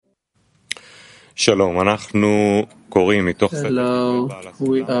Hello,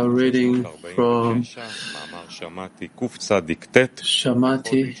 we are reading from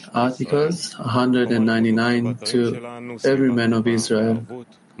Shamati articles 199 to every man of Israel.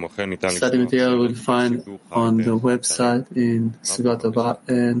 Study material will find on the website in Sugat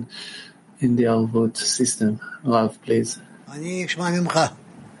and in the Alvot system. Rav, please. I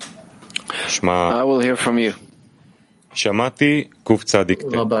will hear from you. Shamati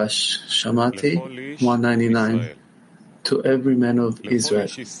Rabash, Shamati 199 to every man of Israel.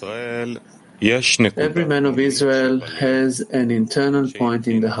 Every man of Israel has an internal point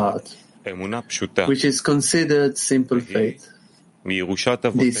in the heart, which is considered simple faith.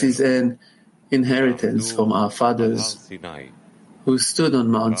 This is an inheritance from our fathers who stood on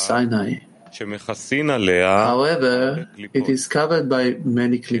Mount Sinai. However, it is covered by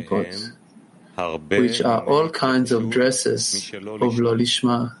many klipot, which are all kinds of dresses of lo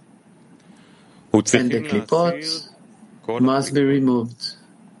lishma, and the klipot must be removed.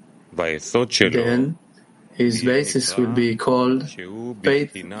 Then his basis will be called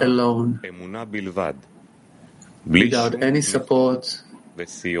faith alone, without any support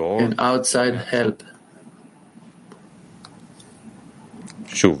and outside help.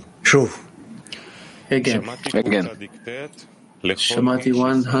 Again. Shamati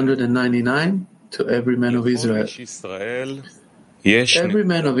 199 to every man of Israel. Every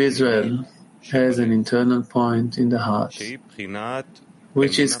man of Israel has an internal point in the heart,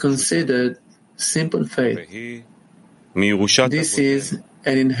 which is considered simple faith. This is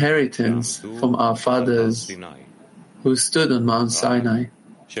an inheritance from our fathers who stood on Mount Sinai.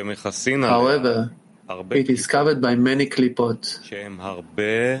 However, it is covered by many klipot,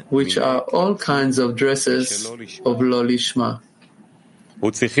 which are all kinds of dresses of lo lishma,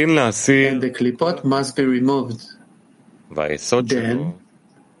 and the klipot must be removed. Then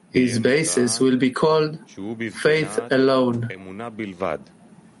his basis will be called faith alone,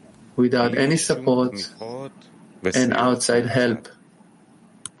 without any support and outside help.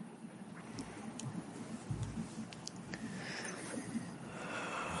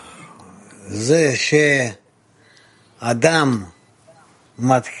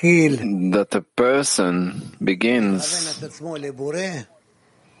 That a person begins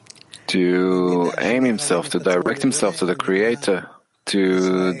to aim himself, to direct himself to the Creator,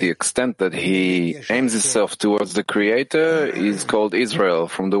 to the extent that he aims himself towards the Creator, is called Israel,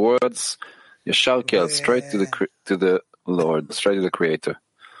 from the words Yashar Kel, straight to the Lord, straight to the Creator.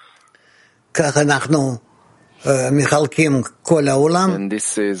 And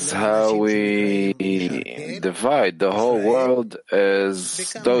this is how we divide the whole world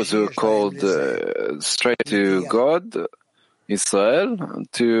as those who are called straight to God, Israel,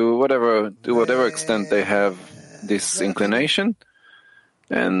 to whatever extent they have this inclination,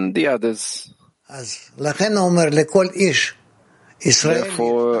 and the others.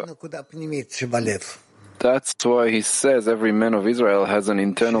 Therefore, that's why he says every man of Israel has an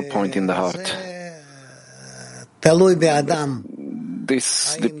internal point in the heart.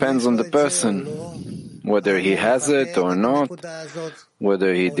 This depends on the person, whether he has it or not,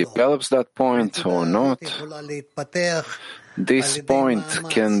 whether he develops that point or not. This point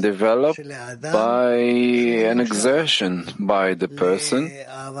can develop by an exertion by the person.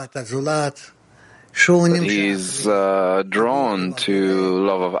 He is drawn to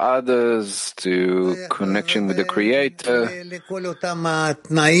love of others, to connection with the Creator,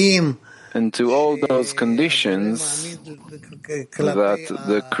 and to all those conditions that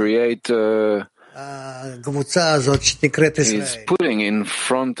the Creator is putting in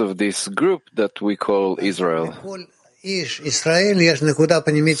front of this group that we call Israel. So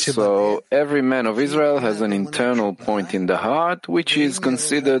every man of Israel has an internal point in the heart, which is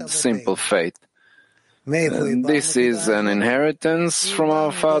considered simple faith. And this is an inheritance from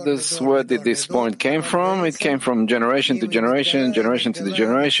our fathers. Where did this point came from? It came from generation to generation, generation to the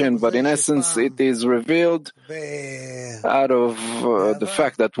generation, but in essence it is revealed out of the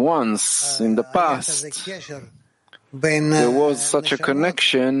fact that once in the past there was such a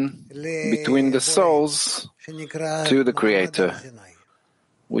connection between the souls to the Creator,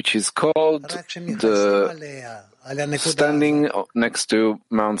 which is called the standing next to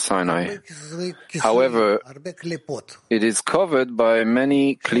Mount Sinai. However, it is covered by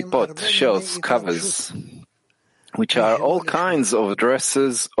many klipot, shells, covers, which are all kinds of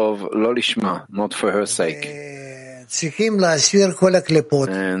dresses of lo lishma, not for her sake. And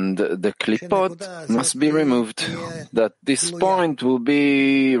the klipot must be removed, that this point will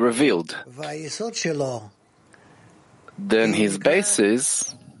be revealed. Then his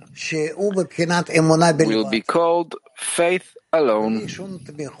basis will be called faith alone,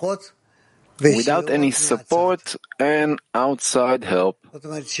 without any support and outside help,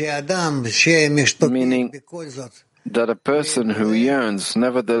 meaning that a person who yearns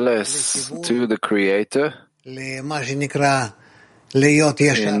nevertheless to the Creator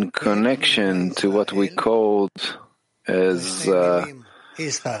in connection to what we called as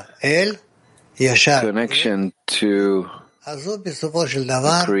connection to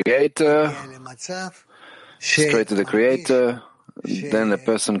the Creator, straight to the Creator, then a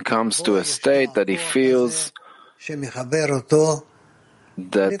person comes to a state that he feels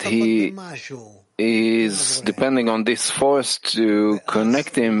that he is depending on this force to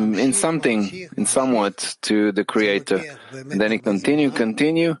connect him in something, in somewhat, to the Creator. And then he continue,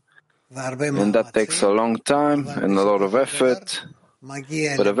 and that takes a long time and a lot of effort,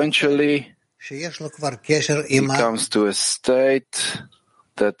 but eventually he comes to a state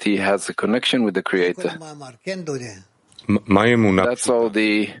that he has a connection with the Creator. That's all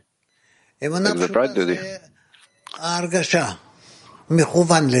the right, Dudi.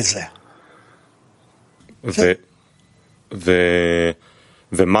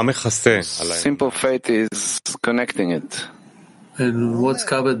 Simple faith is connecting it. And what's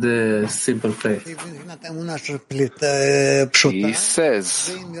covered the simple faith? He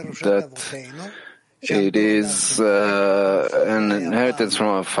says that it is an inheritance from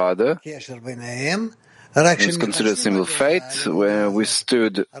our father. It's considered simple faith, where we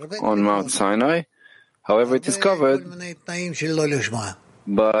stood on Mount Sinai. However, it is covered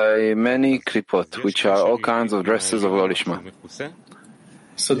by many klipot, which are all kinds of dresses of Lo Lishma.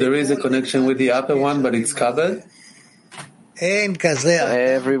 So there is a connection with the upper one, but it's covered?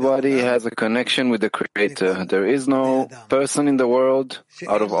 Everybody has a connection with the Creator. There is no person in the world,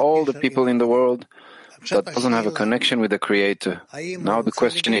 out of all the people in the world, that doesn't have a connection with the Creator. Now the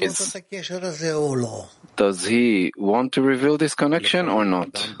question is, does he want to reveal this connection or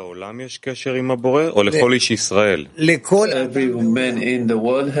not? Every man in the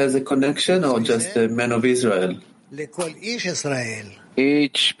world has a connection, or just the man of Israel?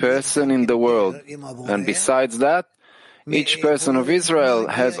 Each person in the world. And besides that, each person of Israel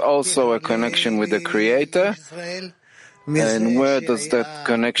has also a connection with the Creator. And where does that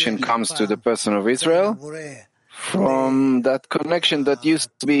connection comes to the person of Israel? From that connection that used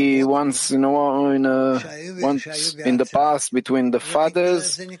to be once in the past between the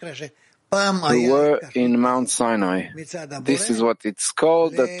fathers who were in Mount Sinai. This is what it's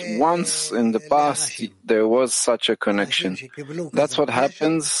called, that once in the past there was such a connection. That's what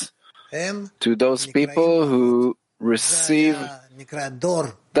happens to those people who receive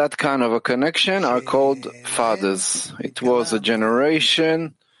that kind of a connection, are called fathers. It was a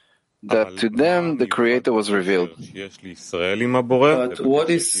generation that to them the Creator was revealed. But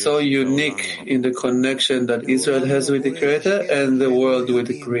what is so unique in the connection that Israel has with the Creator and the world with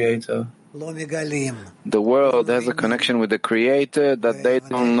the Creator? The world has a connection with the Creator that they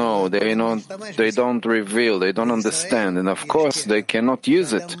don't know, they don't reveal, they don't understand, and of course they cannot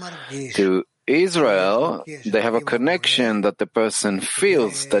use it. To Israel, they have a connection that the person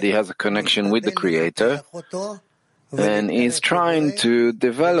feels that he has a connection with the Creator, and is trying to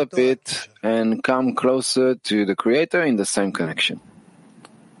develop it and come closer to the Creator in the same connection.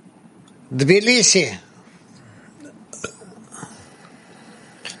 Тбилиси.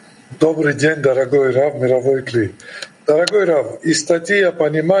 Добрый день, дорогой Рав, мировой Кли. Дорогой Рав, из статьи я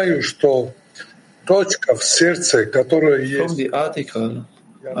понимаю, что точка в сердце, которая есть... From the article,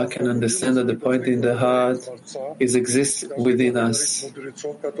 I can understand that the point in the heart exists within us.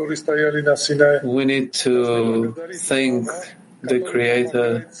 We need to thank the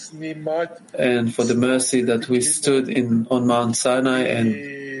Creator and for the mercy that we stood on Mount Sinai, and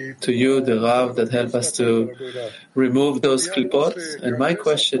to you, the Rav, that helped us to remove those klipot. And my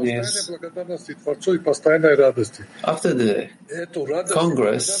question is, after the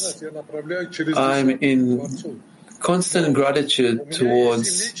Congress, I'm in constant gratitude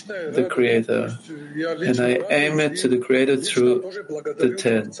towards the Creator, and I aim it to the Creator through the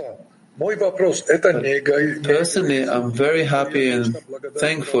 10. Personally, I'm very happy and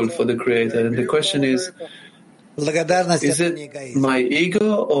thankful for the Creator. And the question is it my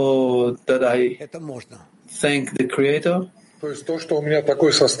ego or that I thank the Creator?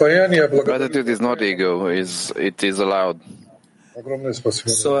 Gratitude is not ego, it is allowed.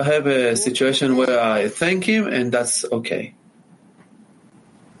 So I have a situation where I thank Him, and that's okay.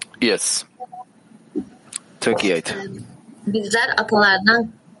 Yes. Turkey 8. Bizler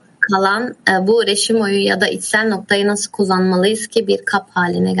atalardan kalan bu reşim oyu ya da içsel noktayı nasıl kullanmalıyız ki bir kap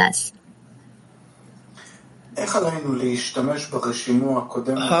haline gelsin? How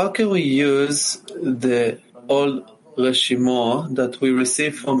can we use the old reshimo that we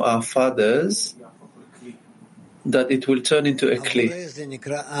receive from our fathers, that it will turn into a kli.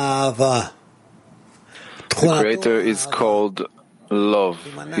 The Creator is called love.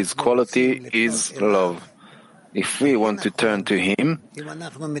 His quality is love. If we want to turn to Him,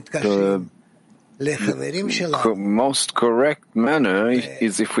 the most correct manner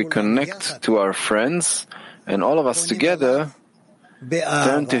is if we connect to our friends and all of us together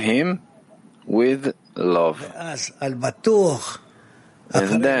turn to Him with love.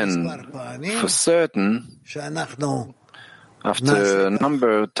 And then, for certain, after a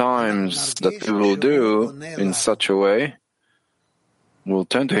number of times that we will do in such a way, we'll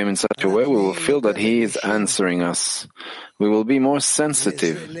turn to Him in such a way, we will feel that He is answering us. We will be more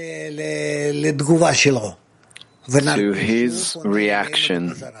sensitive to His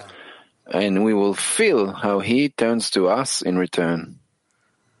reaction, and we will feel how He turns to us in return.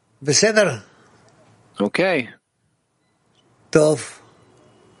 Okay.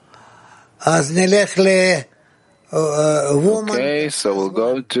 Okay, so we'll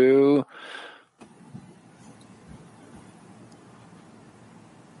go to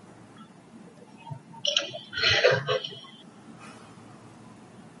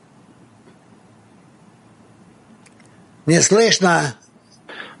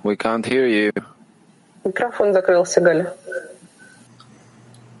We can't hear you. Микрофон закрылся, Галя.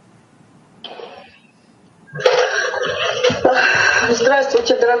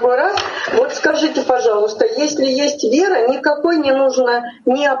 Здравствуйте, дорогой Рав. Вот скажите, пожалуйста, если есть вера, никакой не нужно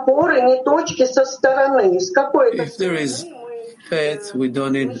ни опоры, ни точки со стороны. С какой это If there is faith, we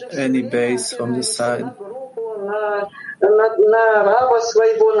don't need any base from the side. На Рава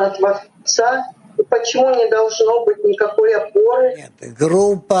своего, на Творца. Почему не должно быть никакой опоры?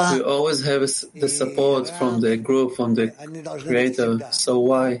 We always have the support from the group, from the Creator. So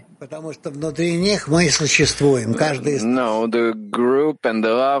why? No, the group and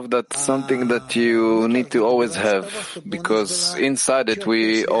the love, that's something that you need to always have, because inside it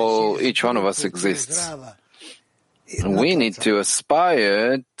each one of us exists. We need to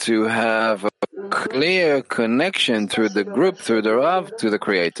aspire to have a clear connection through the group, through the love, to the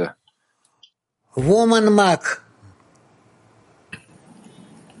Creator. Woman Mac.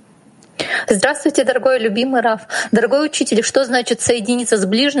 Здравствуйте, дорогой любимый Рав. Дорогой учитель, что значит соединиться с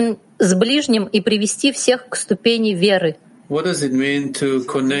ближним и привести всех к ступени веры? What does it mean to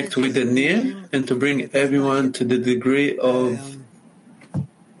connect with the near and to bring everyone to the degree of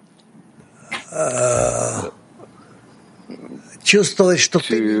to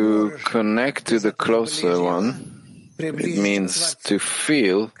connect to the closer one? It means to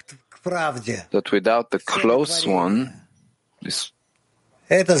feel that without the close one, you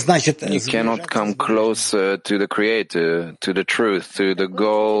cannot come closer to the Creator, to the truth, to the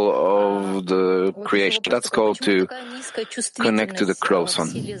goal of the creation. That's called to connect to the close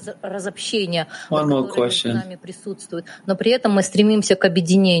one. One more question.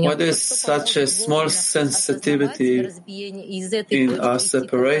 What is such a small sensitivity in our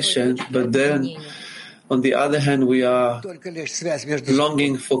separation, but then on the other hand, we are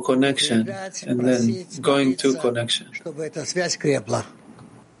longing for connection and then going to connection?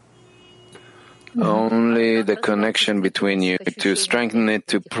 Only the connection between you, to strengthen it,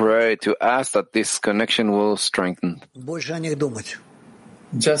 to pray, to ask that this connection will strengthen.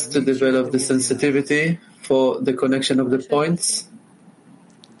 Just to develop the sensitivity for the connection of the points?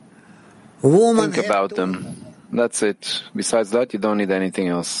 Think about them. That's it. Besides that, you don't need anything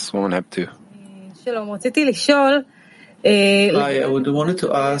else. Woman have to. I wanted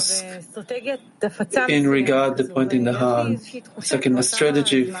to ask, in regard to the point in the heart, it's like a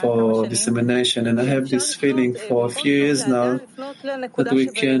strategy for dissemination, and I have this feeling for a few years now that we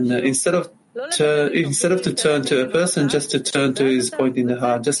can, instead of to turn to a person, just to turn to his point in the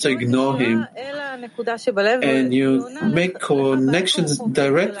heart, just to ignore him, and you make connections,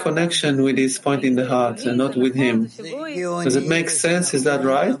 direct connection with his point in the heart, and not with him. Does it make sense? Is that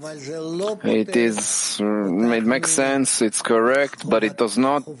right? It makes sense. It's correct, but it does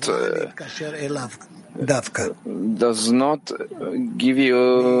not give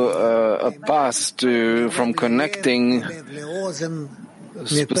you a pass from connecting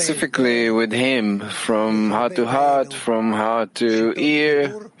specifically with Him, from heart to heart, from heart to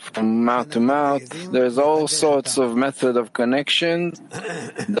ear, from mouth to mouth. There's all sorts of method of connection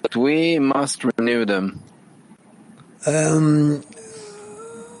that we must renew them.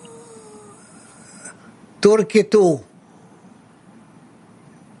 Turkey too.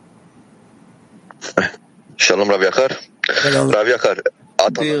 Shalom Rav Yakar. Rav Yakar,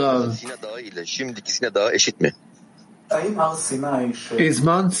 Dear Rav, atanın ikisine daha ile şimdikisine daha eşit mi? Is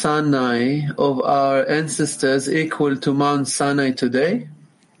Mount Sinai of our ancestors equal to Mount Sinai today?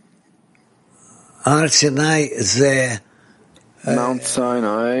 Mount Sinai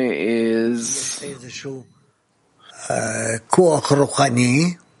is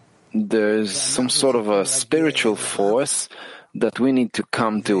there's some sort of a spiritual force that we need to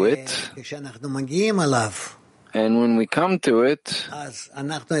come to it. And when we come to it,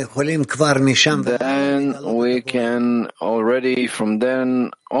 then we can already from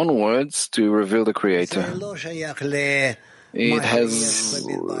then onwards to reveal the Creator. It has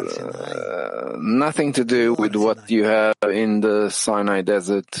nothing to do with what you have in the Sinai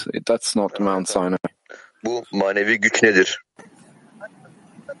desert. That's not Mount Sinai. Bu manevi güç nedir?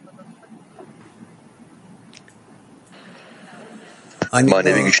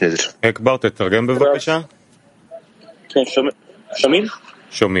 manevi güç nedir? אקבר, תתרגם בבקשה. כן, שומעים?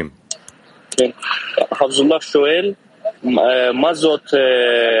 שומעים. כן. חבזולlah שואל, מה זאת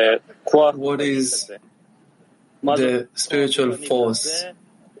כוח... What is the spiritual force?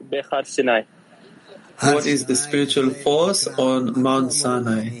 בהר סיני. What is the spiritual force on Mount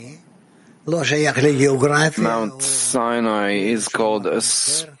Sinai? Mount Sinai is called a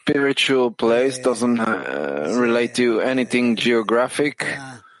spiritual place, doesn't relate to anything geographic.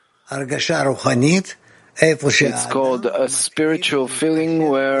 It's called a spiritual feeling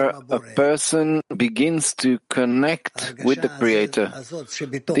where a person begins to connect with the Creator.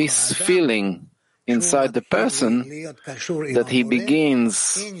 This feeling inside the person that he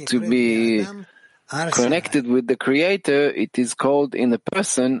begins to be connected with the Creator, it is called in the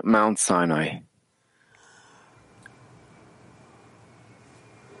person Mount Sinai.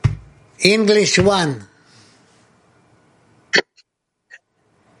 English 1.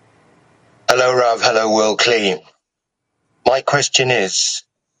 Hello, Rav. Hello, World Clean. My question is,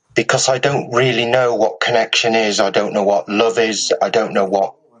 because I don't really know what connection is, I don't know what love is, I don't know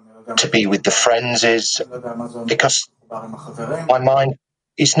what to be with the friends is, because my mind,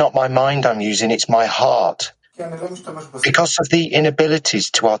 it's not my mind I'm using, it's my heart. Because of the inabilities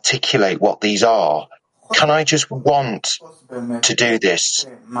to articulate what these are, can I just want to do this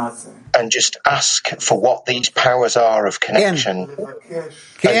and just ask for what these powers are of connection?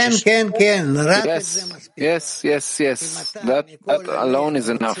 Yes. That alone is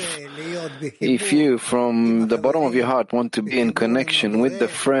enough. If you, from the bottom of your heart, want to be in connection with the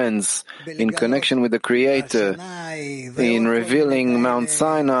friends, in connection with the Creator, in revealing Mount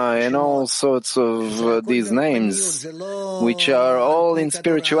Sinai and all sorts of these names, which are all in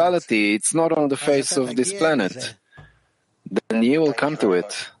spirituality, it's not on the face of this planet, then you will come to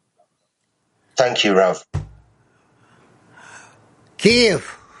it. Thank you, Rav.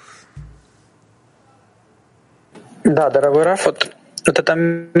 Киев. Да, дорогой Раф, вот это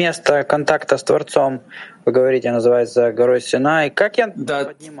место контакта с Творцом, вы говорите, называется горой Синай. Как я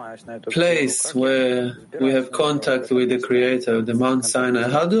поднимаюсь на эту place where we have contact with the Creator, the Mount Sinai,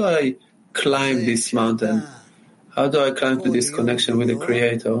 how do I climb this mountain? How do I climb to this connection with the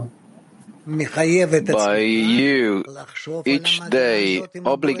Creator? By you, each day,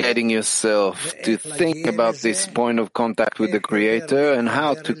 obligating yourself to think about this point of contact with the Creator and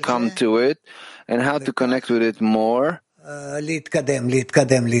how to come to it and how to connect with it more. And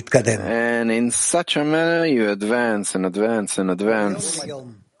in such a manner, you advance and advance and advance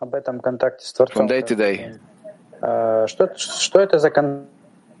from day to day. Что это за контакт?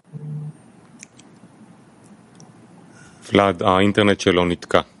 ולד, האינטרנט שלו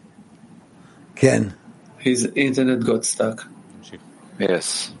נתקע. His internet got stuck.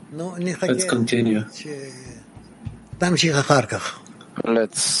 Yes. Let's continue.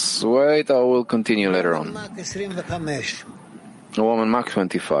 Let's wait, I will continue later on. Woman Mark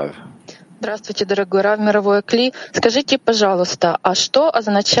 25. Здравствуйте, дорогой Рав, мировой Кли. Скажите, пожалуйста, а что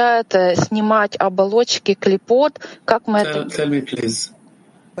означает снимать оболочки клипот? Как мы это... Tell me, please.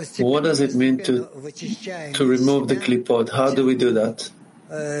 What does it mean to remove the klipot? How do we do that?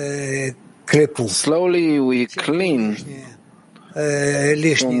 Slowly we clean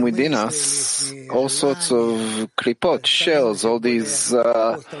from within us all sorts of klipot, shells, all these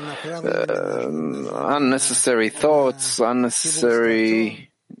unnecessary thoughts, unnecessary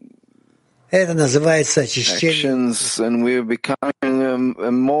actions, and we're becoming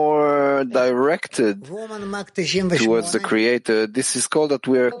more directed towards the Creator. This is called that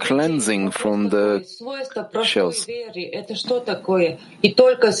we are cleansing from the shells.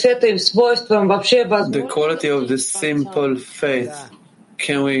 The quality of the simple faith.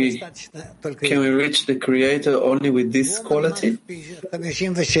 Can we reach the Creator only with this quality?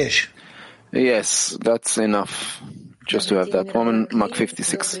 Yes, that's enough. just to have that. Woman, Mark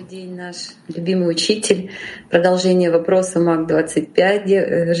 56. Добрый день, наш любимый учитель. Продолжение вопроса Марк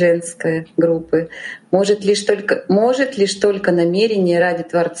 25, женской группы. Может лишь только намерение ради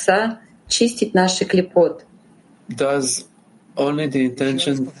Творца чистить наши клипот? Does only the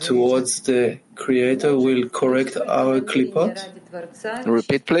intention towards the Creator will correct our klipot?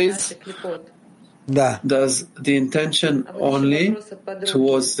 Repeat, please. Does the intention only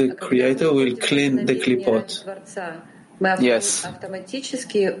towards the Creator will clean the klipot? Yes.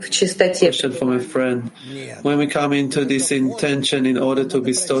 Question from a friend. When we come into this intention in order to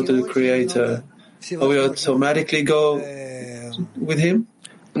bestow to the Creator, will we automatically go with Him?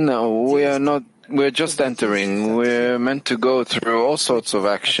 No, we are not. We're just entering. We're meant to go through all sorts of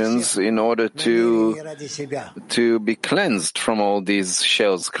actions in order to be cleansed from all these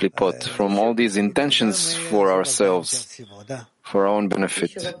shells, klipot, from all these intentions for ourselves, for our own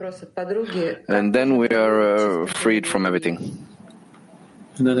benefit. And then we are freed from everything.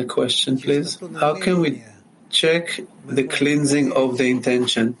 Another question, please. How can we check the cleansing of the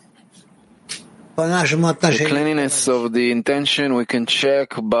intention? The cleanliness of the intention we can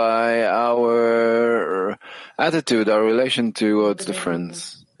check by our attitude, our relation towards the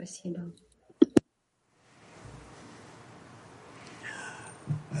friends.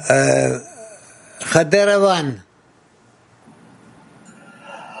 Khaderavan.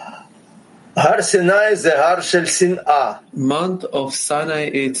 Har Sinai ze har shel sin'ah. Mount of Sinai,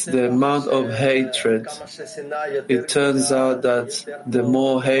 it's the mount of hatred. It turns out that the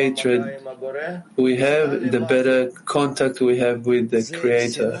more hatred we have, the better contact we have with the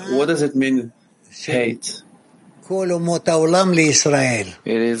Creator. What does it mean, hate? It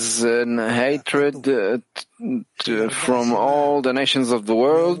is an hatred from all the nations of the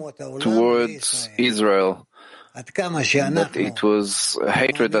world towards Israel. That it was a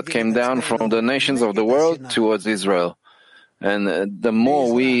hatred that came down from the nations of the world towards Israel. And the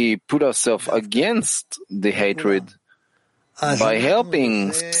more we put ourselves against the hatred by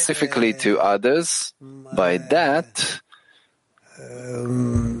helping specifically to others, by that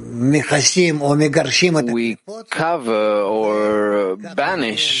we cover or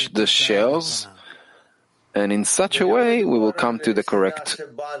banish the shells, and in such a way we will come to the correct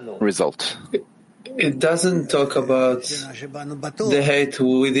result. It doesn't talk about the hate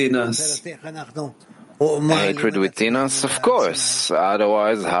within us. Hatred within us, of course.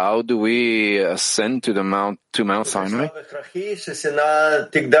 Otherwise, how do we ascend to Mount Sinai?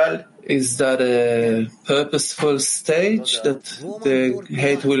 Is that a purposeful stage that the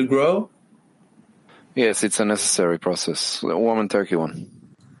hate will grow? Yes, it's a necessary process. Woman, Turkey one.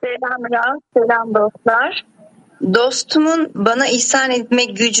 Selam dostlar. Dostumun bana ihsan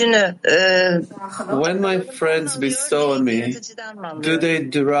etmek gücünü When my friends bestow on me, do they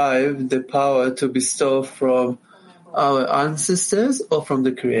derive the power to bestow from our ancestors or from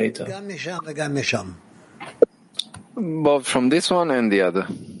the Creator? Both from this one and the other.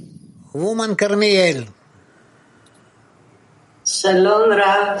 Woman Carmiel. שלום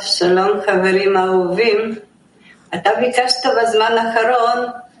רב, שלום חברים אהובים. אתה ביקשת בזמן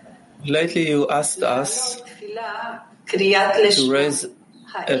האחרון Lately you asked us to raise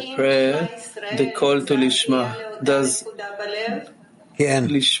a prayer, the call to Lishma. Does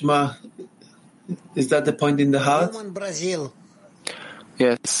Lishma, is that the point in the heart?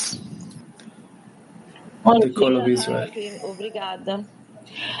 Yes. The call of Israel. Obrigada.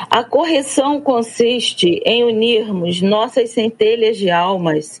 A correção consiste em unirmos nossas centelhas de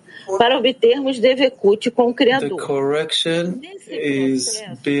almas para obtermos Devekut com o Criador. The correction is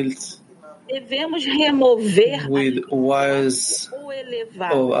built Devemos remover with wires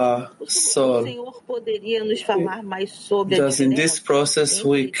of our soul. O Senhor poderia nos falar mais sobre Does in this process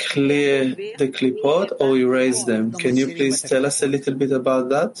we clear the klipot or we raise them? Can you please tell us a little bit about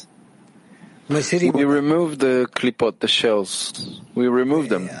that? We remove the klipot, the shells. We remove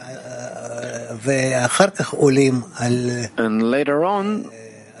them. And later on,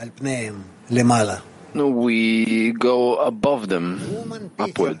 we go above them,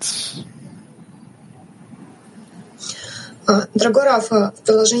 upwards. Дорогой Раф, в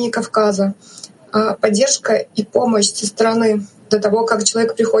приложении Кавказа поддержка и помощь со стороны до того, как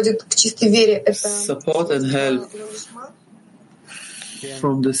человек приходит к чистой вере, это support and help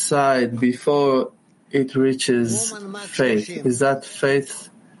from the side before it reaches faith. Is that faith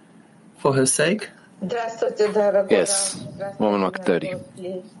for her sake? Yes. Woman Mark 30.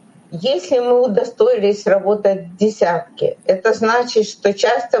 Если мы удостоились работать в десятке, это значит, что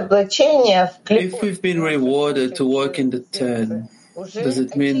часть облачения в If we've been rewarded to work in the 10, does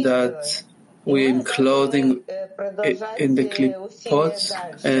it mean that we're enclosing it in the klipot,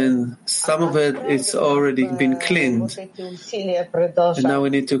 and some of it's already been cleaned. And now we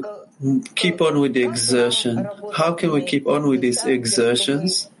need to keep on with the exertion. How can we keep on with these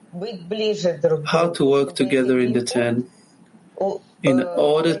exertions? How to work together in the 10 in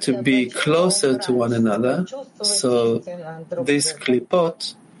order to be closer to one another. So this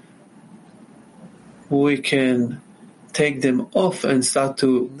klipot, we can take them off and start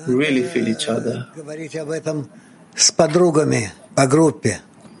to really feel each other. We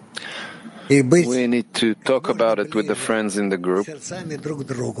need to talk about it with the friends in the group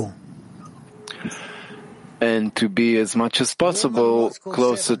and to be as much as possible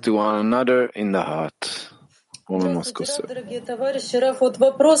closer to one another in the heart. Дорогие товарищи, Раф, вот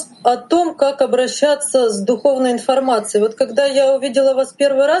вопрос о том, как обращаться с духовной информацией. Вот когда я увидела вас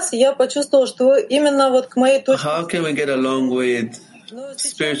первый раз, я почувствовала, что именно вот к моей точке... How can we get along with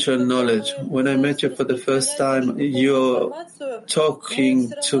spiritual knowledge? When I met you for the first time, you're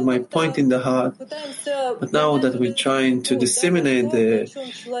talking to my point in the heart. But now that we're trying to disseminate the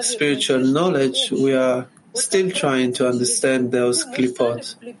spiritual knowledge, we are still trying to understand those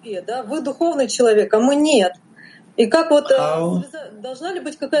klipot. Вы духовный человек, а мы нет. И как вот должна ли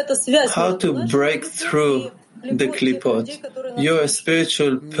быть какая-то связь? How to break through the klipot? You're a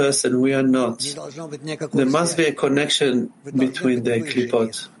spiritual person, we are not. There must be a connection between the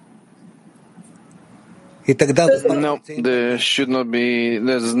klipot. No, there should not be.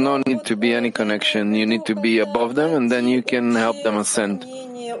 There's no need to be any connection. You need to be above them, and then you can help them ascend.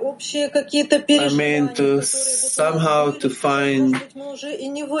 I mean, to somehow to find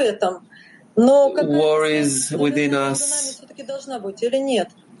worries within us,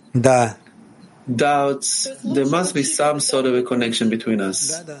 doubts. There must be some sort of a connection between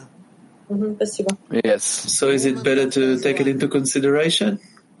us. Yes. So is it better to take it into consideration?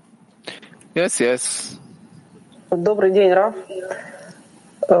 Yes. Добрый день, Раф.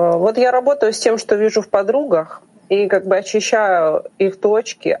 Вот я работаю с тем, что вижу в подругах, и как бы очищаю их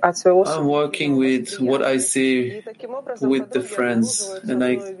точки от своего... I'm working with what I see with the friends, and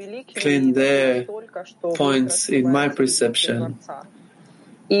I clean their points in my perception.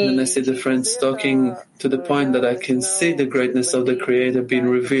 And I see the friends talking to the point that I can see the greatness of the Creator being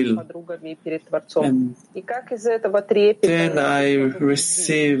revealed. And then I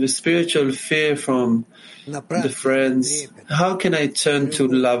receive a spiritual fear from the friends. How can I turn to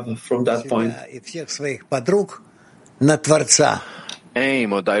love from that point?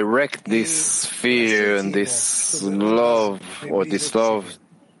 Aim or direct this fear and this love or this love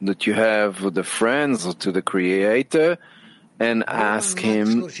that you have with the friends or to the Creator, and ask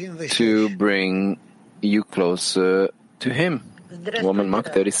Him to bring you closer to Him. Woman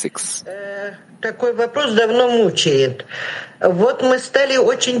Mark 36. Такой вопрос давно мучает. Вот мы стали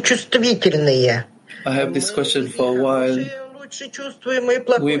очень чувствительные. I have this question for a while.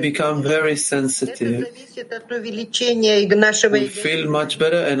 We become very sensitive. We feel much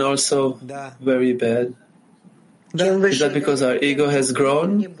better and also very bad. Is that because our ego has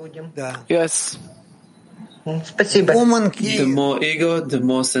grown? Yes. The more ego, the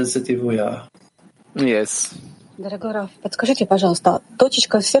more sensitive we are. Yes. Дорогой Раф, подскажите, пожалуйста,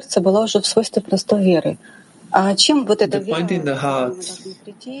 точечка в сердце была уже в свойстве простой веры. А чем вот эта вера может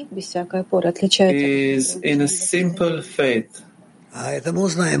прийти без всякой опоры отличается? Is in a simple faith.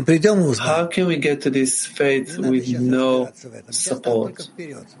 How can we get to this faith with no support?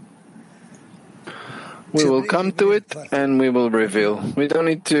 We will come to it and we will reveal. We don't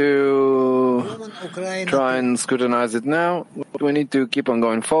need to try and scrutinize it now. We need to keep on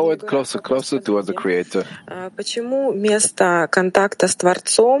going forward, closer towards the Creator. Почему место контакта с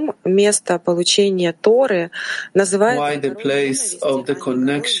Творцом, место получения Торы называется... Why the place of the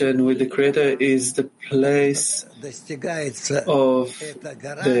connection with the Creator is the place of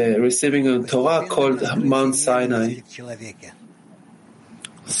the receiving of Torah called Mount Sinai?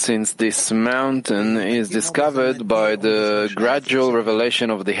 Since this mountain is discovered by the gradual revelation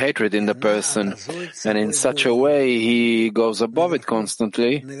of the hatred in the person, and in such a way he goes above it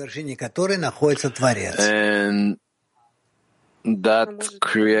constantly, and that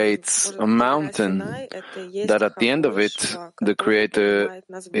creates a mountain that at the end of it, the Creator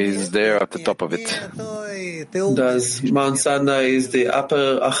is there at the top of it. Does Mount Sinai is the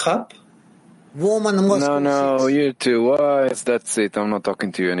upper Achab? No, you too wise. That's it. I'm not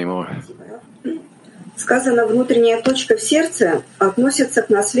talking to you anymore. Сказано, внутренняя точка в сердце относится к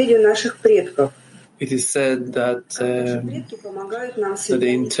наследию наших предков. It is said that the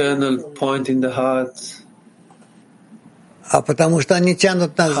internal point in the heart. How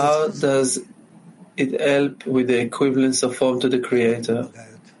does it help with the equivalence of form to the Creator?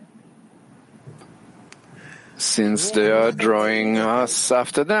 since they are drawing us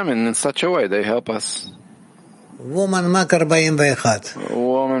after them, and in such a way they help us. Woman Mark 41.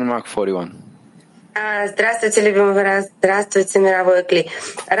 Woman Mark 41. Здравствуйте, любимый Раф. Здравствуйте, мировой Кли.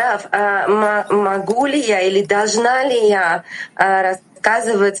 Раф, могу ли я или должна ли я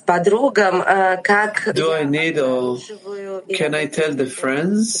рассказывать подругам, как... Do I need or can I tell the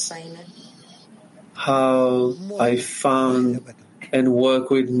friends how I found and work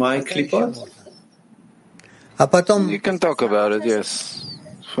with my klipot? You can talk about it, yes.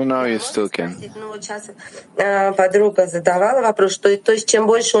 For now, you still can. Подруга задавала вопрос, что то есть чем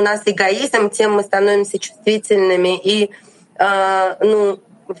больше у нас эгоизм, тем мы становимся чувствительными и в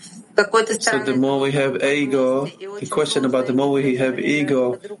какой-то стороне. So the more we have ego, the question about the more we have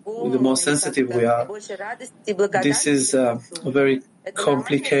ego, the more sensitive we are. This is very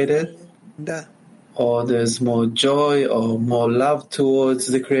complicated. Or there's more joy or more love towards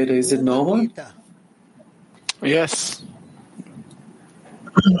the Creator. Is it normal? Yes.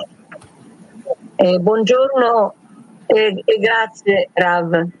 Buongiorno e grazie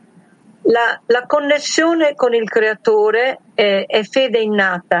Rav. La connessione con il Creatore è fede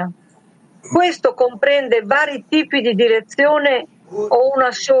innata. Questo comprende vari tipi di direzione o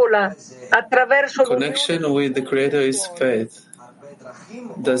una sola attraverso connection with the Creator is faith.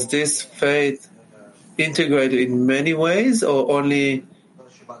 Does this faith integrate in many ways or only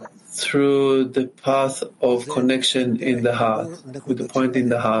through the path of connection in the heart, with the point in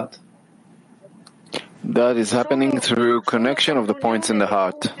the heart? That is happening through connection of the points in the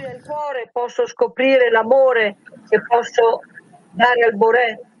heart. Posso scoprire l'amore che posso dare al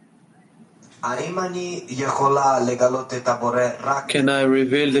Boré. Can I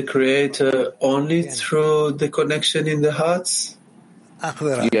reveal the Creator only through the connection in the hearts?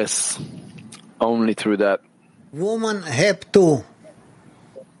 Yes, only through that. Woman have to.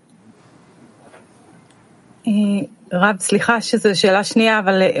 רב, סליחה שזו שאלה שנייה,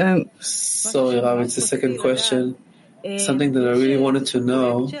 אבל... Sorry, Rav, it's the second question. Something that I really wanted to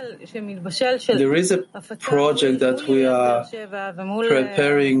know. There is a project that we are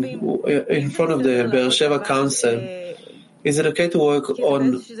preparing in front of the Be'er Sheva Council. Is it okay to work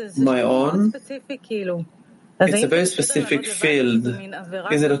on my own? It's a very specific field.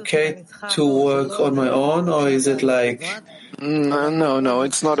 Is it okay to work on my own, or is it like... No,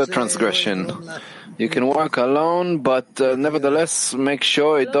 it's not a transgression. You can work alone, but nevertheless, make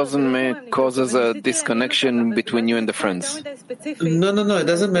sure it doesn't causes a disconnection between you and the friends. No, it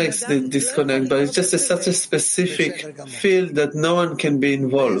doesn't make the disconnect, but it's just such a specific field that no one can be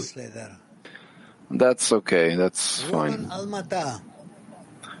involved. That's okay, that's fine.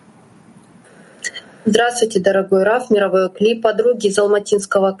 Здравствуйте, дорогой Раф, мировой Кли. Подруги из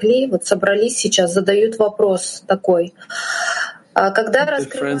алматинского Кли вот собрались сейчас, задают вопрос такой. Когда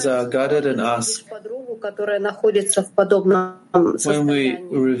раскрываешь подругу, которая находится в подобном When we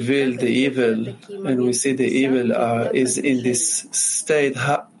reveal the evil and we see the evil is in this state,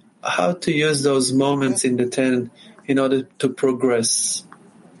 how to use those moments in the 10 in order to progress?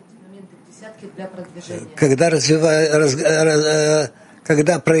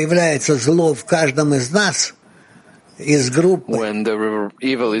 Когда проявляется зло в каждом из нас, из группы, when the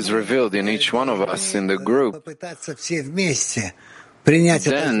evil is revealed in each one of us in the group,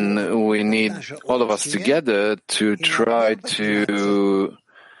 then we need all of us together to try to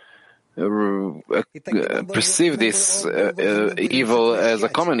perceive this evil as a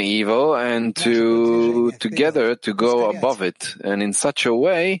common evil and to together to go above it. And in such a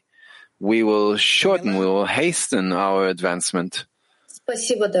way, we will hasten our advancement.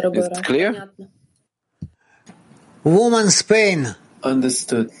 Is it clear? Woman Spain.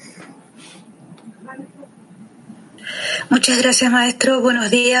 Understood. Muchas gracias, maestro. Buenos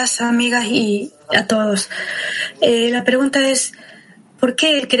días, amigas y a todos. La pregunta es, ¿por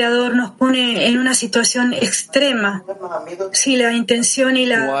qué el Creador nos pone en una situación extrema si la intención y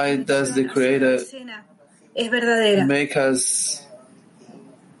la Why does the Creator es verdadera? Make us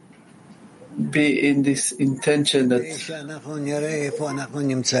be in this intention that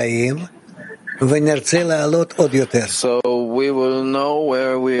so we will know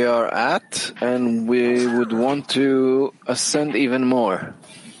where we are at and we would want to ascend even more.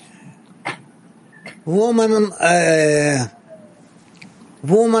 Woman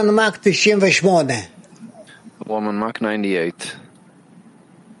Mark 98. Woman Mark 98.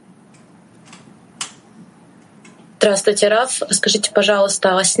 Здравствуйте, Раф. Скажите,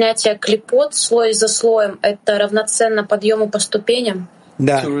 пожалуйста, а снятие клипот слой за слоем — это равноценно подъему по ступеням?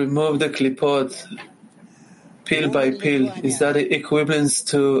 To remove the klipot pill by pill, is that equivalent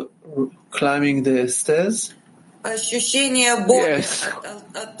to climbing the stairs? Ощущение боли,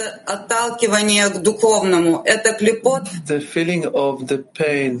 отталкивание к духовному — это клипот? The feeling of the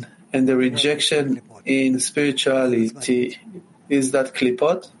pain and the rejection in spirituality, is that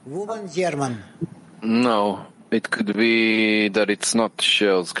klipot? No, it could be that it's not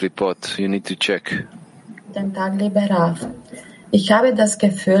shells, klipot. You need to check. Guten Tag, lieber Rav. Ich habe das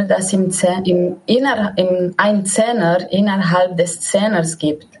Gefühl, dass ein Zehner innerhalb des Zehners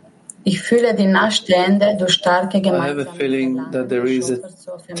gibt. Ich fühle die Nachstände durch starke Gemeinsamkeit. I have a feeling that there is a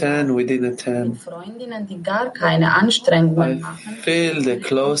 10 within a 10. Freundinnen, die gar keine Anstrengungen machen. I feel the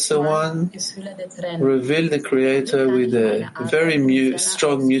closer one reveal the Creator with a very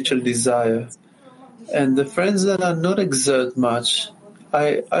strong mutual desire. And the friends that are not exert much,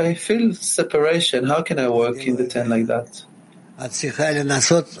 I feel separation. How can I work in the 10 like that? I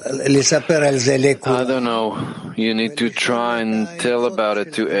don't know. You need to try and tell about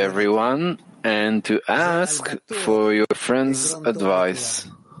it to everyone and to ask for your friend's advice.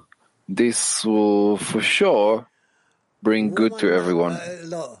 This will for sure bring good to everyone.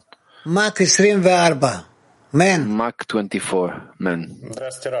 Мак 24, man.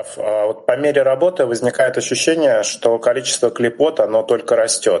 Здравствуйте, Раф. Вот по мере работы возникает ощущение, что количество клипот, оно только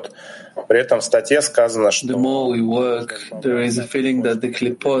растет. При этом в статье сказано, что... The more we work, there is a feeling that the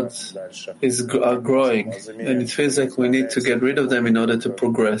klipot are growing, and it feels like we need to get rid of them in order to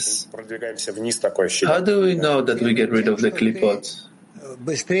progress. How do we know that we get rid of the klipot?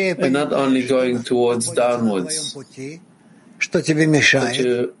 And not only going towards downwards,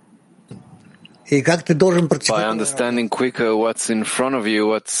 by understanding quicker what's in front of you,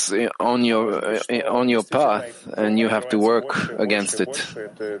 what's on your path, and you have to work against it.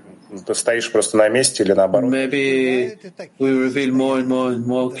 Maybe we reveal more and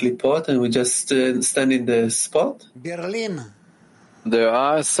more klipot, and we just stand in the spot. There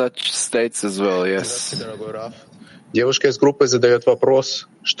are such states as well, yes. Девушка из группы задает вопрос,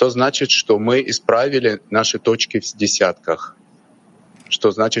 что значит, что мы исправили наши точки в десятках?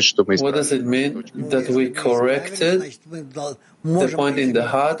 Что значит, что мы What does it mean that we corrected the point in the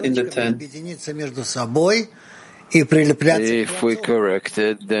heart in the 10? If we correct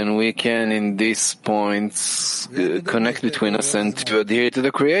it, then we can, in these points, connect between us and to adhere to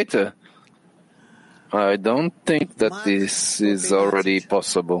the Creator. I don't think that this is already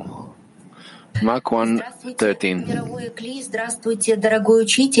possible. Mark 1:13. Дорогой Кли, здравствуйте, дорогой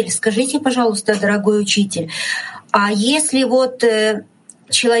учитель. Скажите, пожалуйста, дорогой учитель, а если вот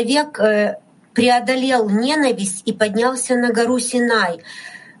человек преодолел ненависть и поднялся на гору Синай,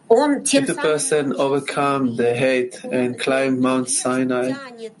 он тем самым... If the person overcome the hate and climbed Mount Sinai,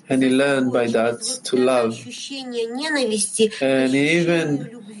 and he learned by that to love, and he even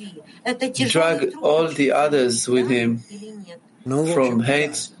drag all the others with him from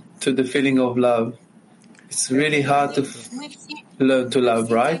hate to the feeling of love. It's really hard to learn to love,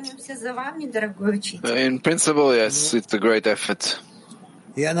 right? In principle, yes, it's a great effort.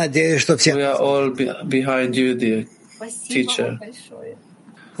 We are all behind you, dear teacher.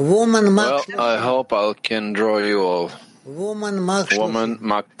 Well, I hope I can draw you all. Woman Mark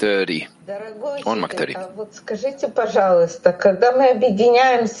 30. On Mark 30. Вот скажите, пожалуйста, когда мы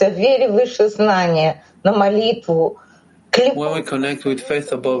объединяемся в вере выше знания, на молитву, when we connect with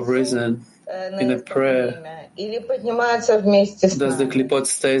faith above reason in a prayer, does the klipot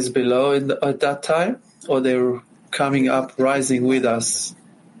stays below at that time, or they're coming up, rising with us?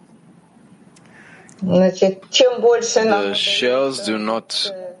 The shells do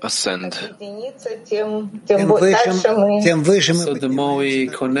not ascend. So the more we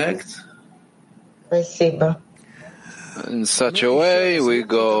connect, in such a way, we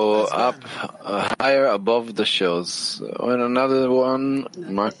go up higher above the shells. And another one,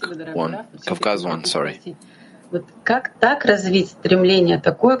 Mark 1, Kavkaz 1, sorry. Вот как так развить стремление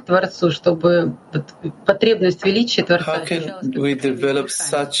такое к Творцу, чтобы потребность величия Творца... How can we develop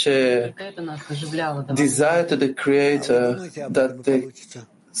such a desire to the Creator that the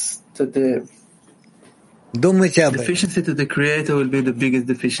deficiency to the Creator will be the biggest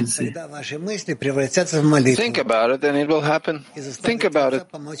deficiency? Think about it and it will happen. Think about it.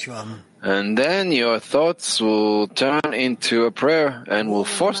 And then your thoughts will turn into a prayer and will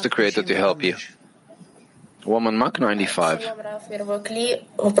force the Creator to help you. Woman Mark 95.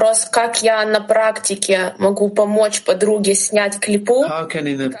 Вопрос, как я на практике могу помочь подруге снять клипу? How can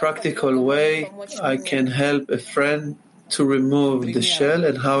in a practical way I can help a friend to remove the shell,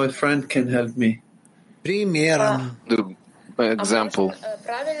 and how a friend can help me? The example.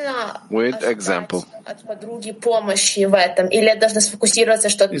 With example. От подруги помощи в этом, или я должна сфокусироваться,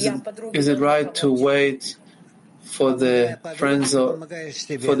 что я подруге... Is it right to wait for the friends or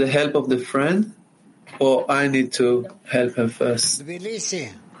for the help of the friend? or I need to help him first?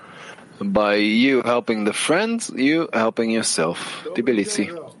 By you helping the friend, you helping yourself. Tbilisi.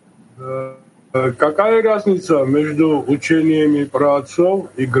 Какая разница между учениями праотцов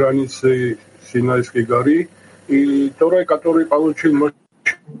и границей Синайской горы и Торой, который получил Моше?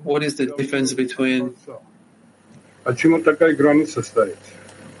 What is the difference between? Почему такая граница стоит?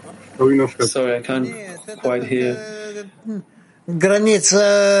 Sorry, I can't quite hear.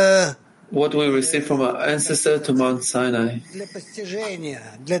 Граница. What we receive from our ancestor to Mount Sinai.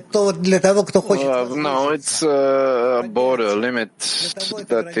 No, it's a border limit.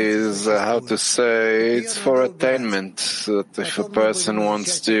 That is, how to say, it's for attainment. That if a person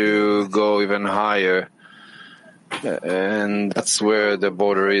wants to go even higher, and that's where the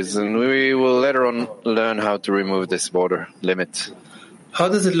border is. And we will later on learn how to remove this border limit. How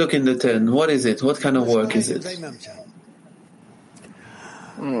does it look in the 10? What is it? What kind of work is it?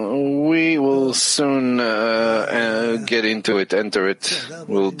 We will soon get into it, enter it.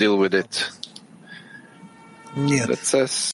 We'll deal with it. That says